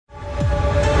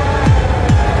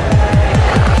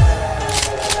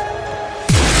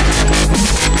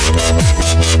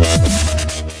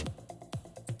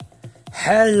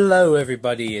Hello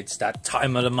everybody, it's that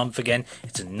time of the month again.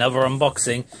 It's another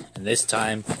unboxing, and this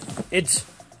time it's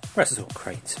Wrestle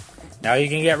Crate. Now you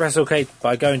can get Wrestle Crate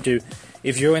by going to,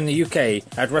 if you're in the UK,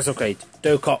 at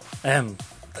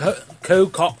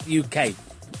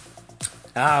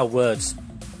WrestleCrate.co.uk. Words.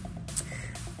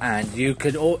 And you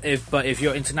could, if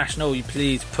you're international, you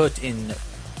please put in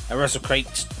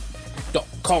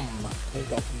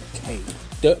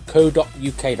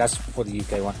WrestleCrate.com.co.uk. That's for the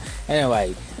UK one.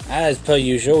 Anyway, as per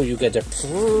usual, you get a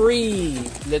free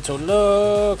little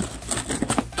look.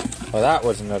 Well, that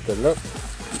wasn't a good look.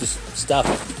 Just stuff.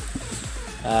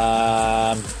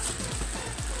 Wow,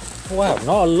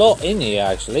 not a lot in here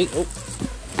actually. Oh.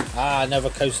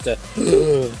 Another coaster.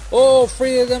 All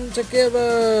three of them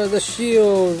together. The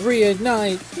Shield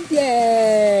reignite.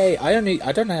 Yay! I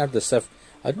don't have the stuff.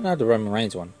 I don't have the Roman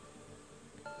Reigns one.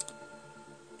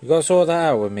 You gotta sort that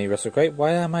out with me, Wrestle Crate.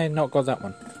 Why am I not got that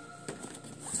one?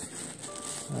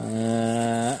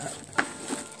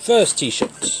 First t-shirt.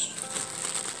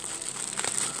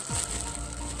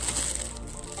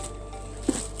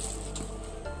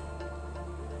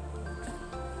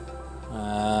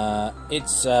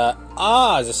 It's a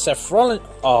Seth Rollins.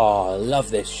 Oh, I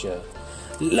love this shirt.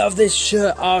 Love this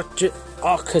shirt,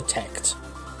 Architect.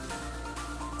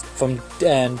 From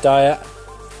the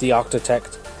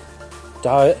Architect.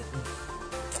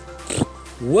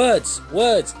 Words.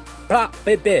 Plap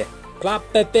baby.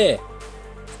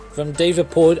 From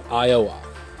Davenport, Iowa.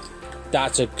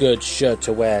 That's a good shirt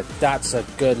to wear. That's a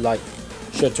good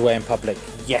shirt to wear in public.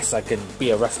 Yes, I can be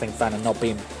a wrestling fan and not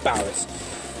be embarrassed.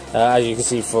 As you can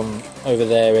see from over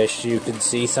there-ish, you can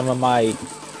see some of my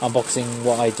unboxing,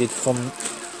 what I did from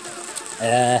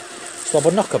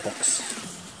Swabber Knocker box.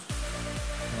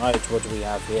 Right, what do we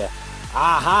have here?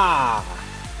 Aha!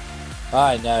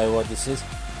 I know what this is.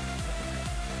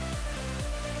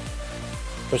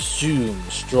 Presume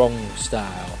strong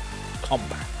style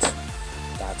combat.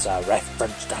 That's a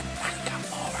reference to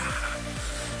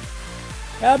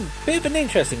Nakamura. Bit of an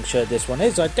interesting shirt this one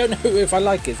is. I don't know if I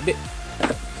like it. It's a bit...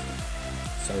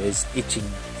 So it's itching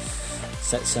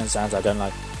sounds I don't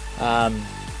like.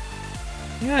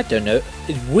 Yeah, I don't know.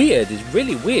 It's weird. It's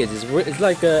really weird. It's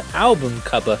like an album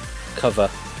cover.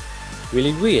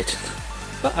 Really weird.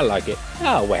 But I like it.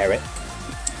 I'll wear it.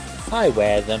 I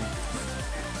wear them.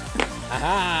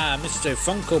 Aha, Mr.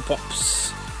 Funko Pops.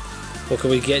 What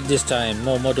can we get this time?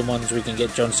 More modern ones. We can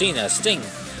get John Cena, Sting,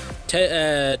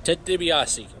 Ted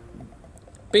DiBiase,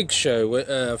 Big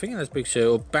Show. I think that's Big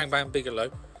Show, or Bang Bang Bigelow.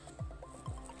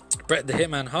 Bret the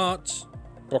Hitman Hart,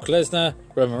 Brock Lesnar,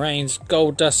 Roman Reigns,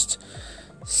 Goldust,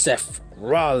 Seth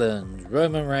Rollins,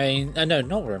 Roman Reigns. No,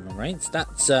 not Roman Reigns.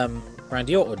 That's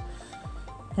Randy Orton.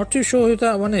 Not too sure who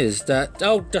that one is.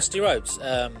 Dusty Rhodes.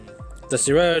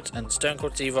 Dusty Rhodes and Stone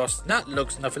Cold Steve Austin. That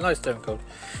looks nothing like Stone Cold.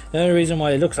 The only reason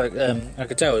why it looks like I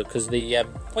could tell is because the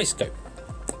waistcoat.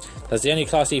 That's the only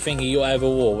classy thing he ever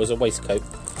wore, was a waistcoat.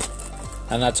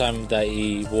 And that time that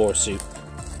he wore a suit.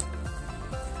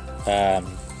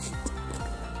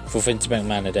 For Vince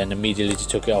McMahon, and then immediately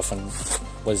took it off and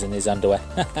was in his underwear.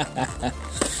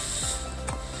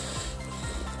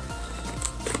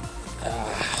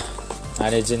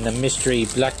 And it's in the mystery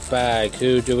black bag.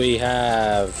 Who do we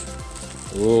have?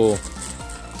 Ooh.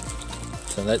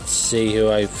 So let's see who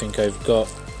I think I've got.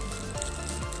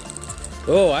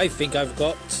 Oh, I think I've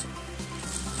got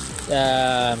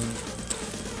the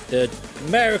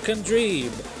American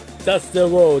Dream. That's the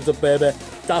road, baby.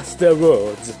 That's the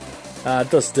road.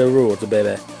 That's the road,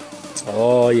 baby.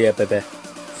 Oh yeah, baby.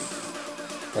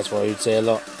 That's what you'd say a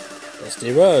lot.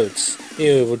 Dusty Rhodes.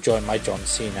 You will join my John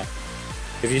Cena.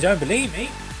 If you don't believe me,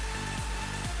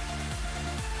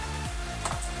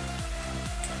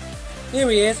 here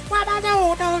he is.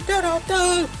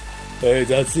 Hey,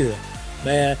 that's it,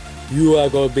 man. You are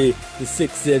gonna be the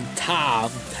 16th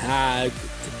time tag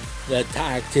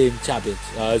team champions.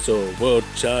 So world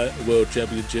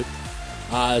championship.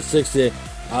 16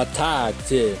 tag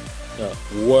team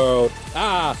world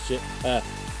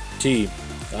team.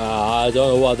 I don't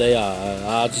know what they are.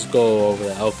 I'll just go over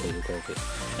there. Okay.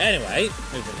 Anyway,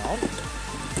 moving on.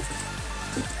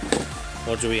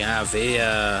 What do we have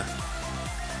here?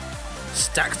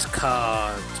 Stacked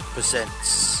Card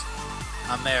presents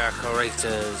America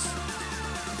Raiders.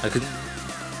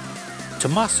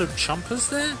 Tommaso Ciampa's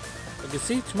there. I can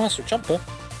see Tommaso Ciampa.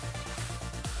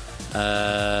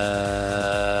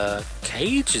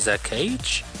 Cage? Is that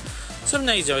Cage? Some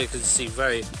names I can see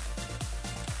very...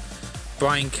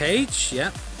 Brian Cage,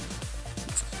 yeah.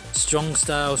 Strong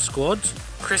Style Squad.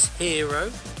 Chris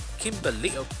Hero.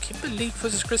 Kimberly. Oh, Kimberly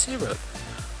versus Chris Hero.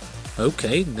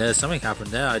 Okay, there's something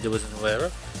happened there I wasn't aware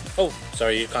of. Oh,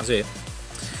 sorry, you can't see it.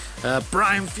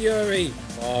 Brian Fury.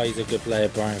 Oh, he's a good player,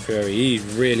 Brian Fury. He's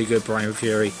really good, Brian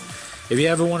Fury. If you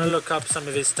ever want to look up some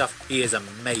of his stuff, he is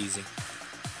amazing.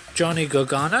 Johnny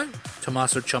Gargano,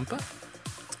 Tommaso Ciampa,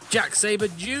 Jack Sabre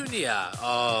Jr.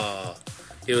 Oh,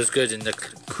 he was good in the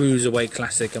Cruiserweight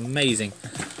Classic. Amazing.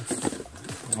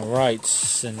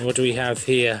 Alright, and what do we have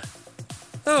here?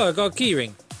 Oh, I got a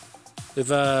keyring with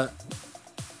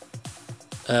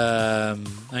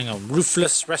hang on,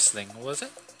 Ruthless Wrestling, what was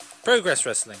it? Progress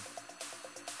Wrestling.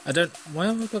 Why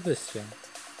have I got this thing?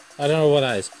 I don't know what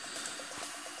that is.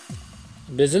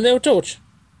 There's a little torch.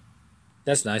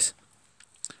 That's nice.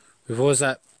 What was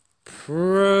that?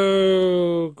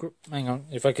 Hang on,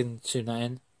 if I can zoom that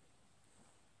in.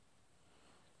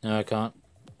 No, I can't.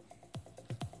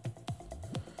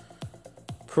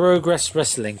 Progress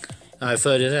Wrestling. I've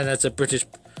heard of that. That's a British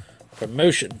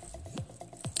promotion.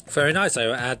 Very nice. I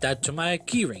will add that to my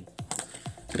keyring.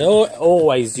 They're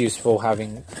always useful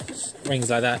having rings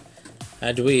like that.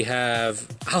 And we have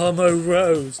Alamo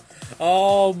Rose.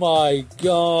 Oh my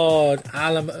god.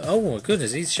 Oh my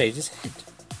goodness, he's shaved his head.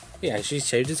 He actually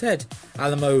shaved his head.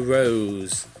 Alamo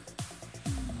Rose.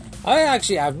 I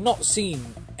actually have not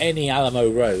seen any Alamo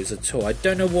Rose at all. I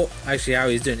don't know how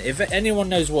he's doing. If anyone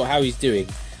knows how he's doing,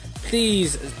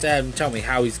 please tell me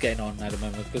how he's getting on at the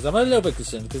moment, because I'm a little bit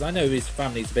concerned, because I know his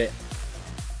family's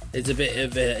it's a bit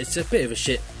of a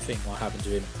shit thing what happened to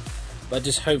him. But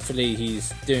just hopefully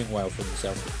he's doing well for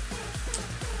himself.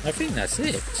 I think that's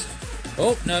it.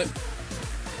 Oh no.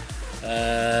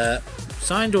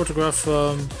 Signed autograph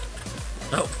from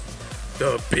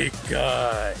the big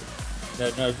guy.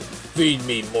 No, feed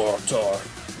me, Mortar.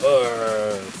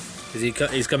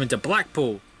 He's coming to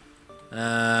Blackpool.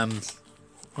 On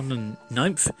the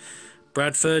 9th.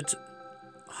 Bradford.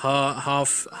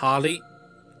 Harley.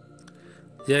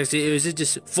 It was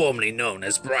just formerly known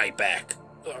as Ryback.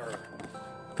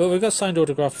 But we got signed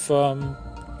autograph from...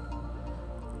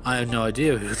 I have no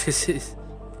idea who this is.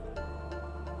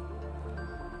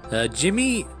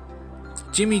 Jimmy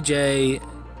J,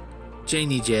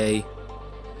 Janie J,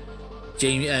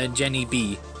 Jenny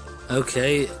B.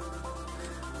 Okay.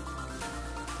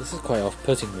 This is quite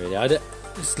off-putting, really.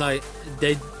 It's like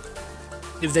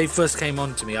if they first came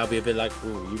on to me, I'd be a bit like,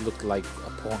 "Ooh, you look like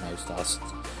a porno star."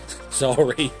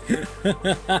 Sorry.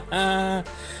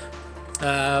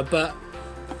 But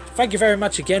thank you very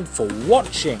much again for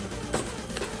watching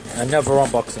another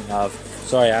unboxing of...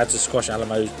 Sorry, I had to squash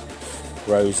Alamo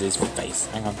Rose's face.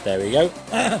 Hang on, there we go.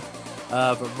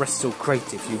 But Wrestle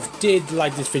Crate. If you did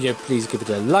like this video, please give it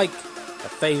a like, a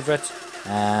favourite,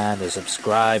 and a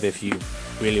subscribe if you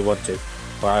really want to.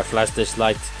 Or I flash this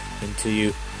light into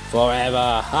you forever.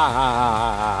 Ha ha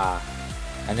ha ha.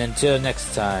 And until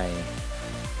next time.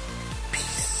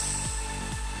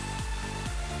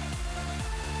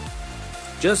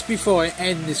 Just before I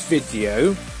end this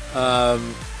video,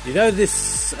 you know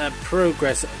this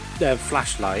progress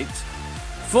flashlight?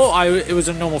 Thought it was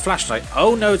a normal flashlight.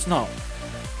 Oh no, it's not.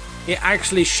 It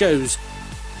actually shows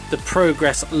the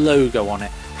progress logo on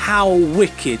it. How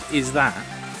wicked is that?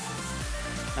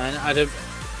 And I don't.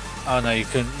 Oh no, you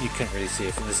couldn't really see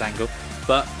it from this angle.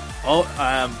 But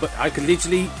but I could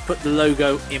literally put the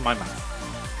logo in my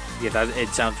mouth. Yeah, it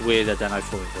sounds weirder than I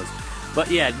thought it was. But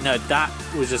yeah, no, that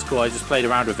was just cool. I just played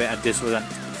around with it and this was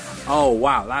oh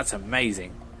wow, that's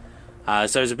amazing.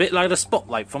 So it's a bit like the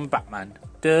spotlight from Batman.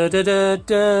 Da, da, da,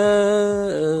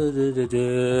 da, da,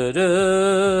 da,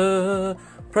 da.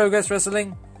 Progress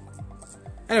Wrestling.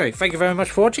 Anyway, thank you very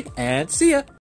much for watching and see ya.